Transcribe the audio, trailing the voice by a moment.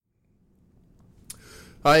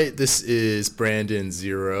Hi, this is Brandon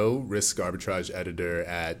Zero, Risk Arbitrage Editor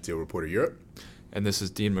at Deal Reporter Europe. And this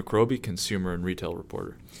is Deane McRobie, Consumer and Retail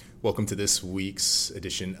Reporter. Welcome to this week's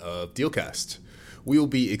edition of Dealcast. We will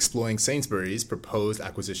be exploring Sainsbury's proposed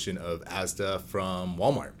acquisition of Asda from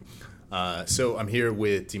Walmart. So I'm here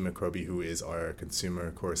with Deane McRobie, who is our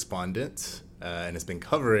consumer correspondent and has been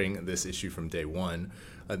covering this issue from day one.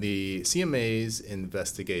 The CMA's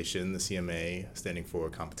investigation, the CMA standing for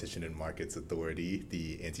Competition and Markets Authority,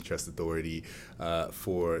 the antitrust authority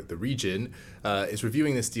for the region, is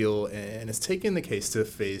reviewing this deal and has taken the case to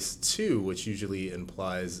phase two, which usually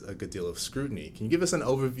implies a good deal of scrutiny. Can you give us an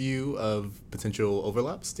overview of potential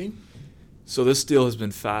overlaps, Deane? So this deal has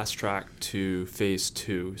been fast-tracked to phase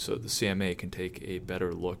two, so the CMA can take a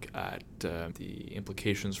better look at the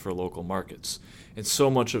implications for local markets. And so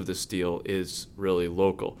much of this deal is really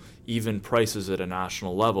local. Even prices at a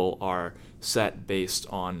national level are set based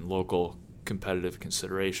on local competitive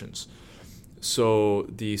considerations. So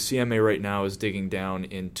the CMA right now is digging down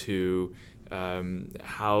into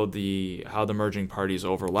how the merging parties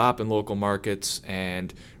overlap in local markets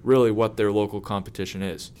and really what their local competition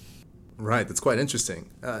is. Right, that's quite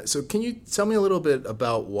interesting. So can you tell me a little bit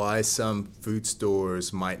about why some food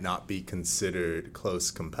stores might not be considered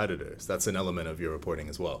close competitors? That's an element of your reporting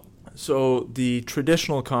as well. So the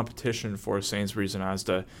traditional competition for Sainsbury's and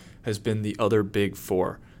Asda has been the other big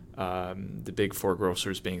four. The big four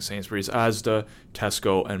grocers being Sainsbury's, Asda,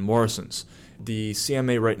 Tesco, and Morrison's. The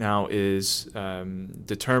CMA right now is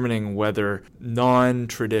determining whether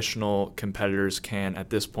non-traditional competitors can,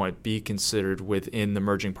 at this point, be considered within the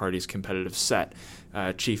merging parties' competitive set.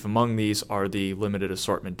 Chief among these are the limited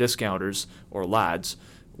assortment discounters, or LADs,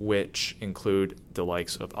 which include the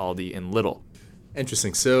likes of Aldi and Lidl.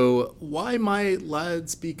 Interesting. So why might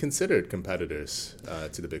LADs be considered competitors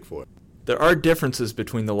to the big four? There are differences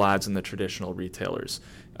between the LADs and the traditional retailers.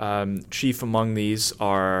 Chief among these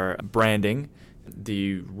are branding,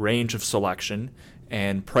 the range of selection,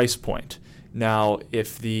 and price point. Now,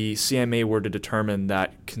 if the CMA were to determine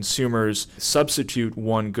that consumers substitute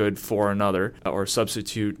one good for another, or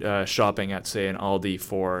substitute shopping at, say, an Aldi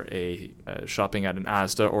for shopping at an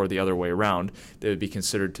Asda, or the other way around, they would be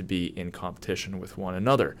considered to be in competition with one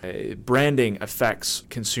another. Branding affects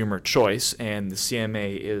consumer choice, and the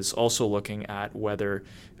CMA is also looking at whether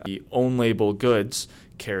the own-label goods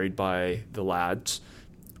carried by the LADs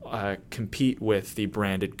compete with the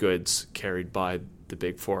branded goods carried by the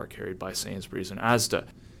big four, carried by Sainsbury's and Asda.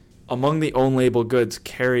 Among the own-label goods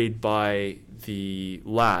carried by the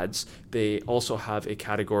LADs, they also have a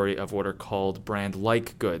category of what are called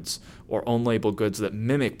brand-like goods, or own-label goods that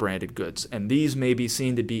mimic branded goods, and these may be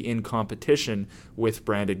seen to be in competition with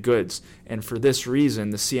branded goods. And for this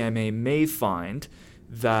reason, the CMA may find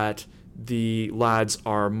that the LADs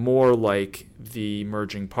are more like the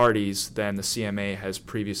merging parties than the CMA has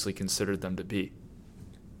previously considered them to be.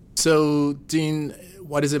 So, Deane,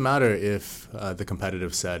 why does it matter if the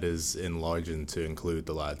competitive set is enlarged to include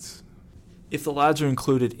the LADs? If the LADs are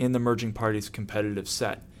included in the merging parties' competitive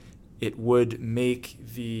set, it would make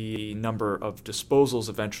the number of disposals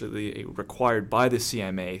eventually required by the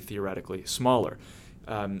CMA theoretically smaller.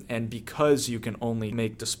 And because you can only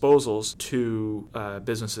make disposals to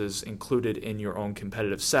businesses included in your own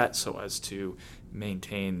competitive set so as to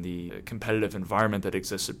maintain the competitive environment that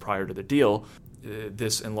existed prior to the deal,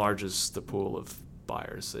 this enlarges the pool of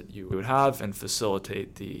buyers that you would have and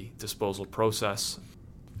facilitate the disposal process.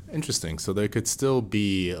 Interesting. So there could still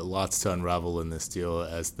be lots to unravel in this deal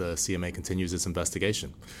as the CMA continues its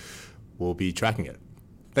investigation. We'll be tracking it.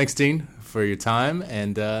 Thanks, Deane, for your time,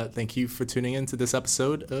 and thank you for tuning in to this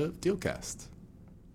episode of Dealcast.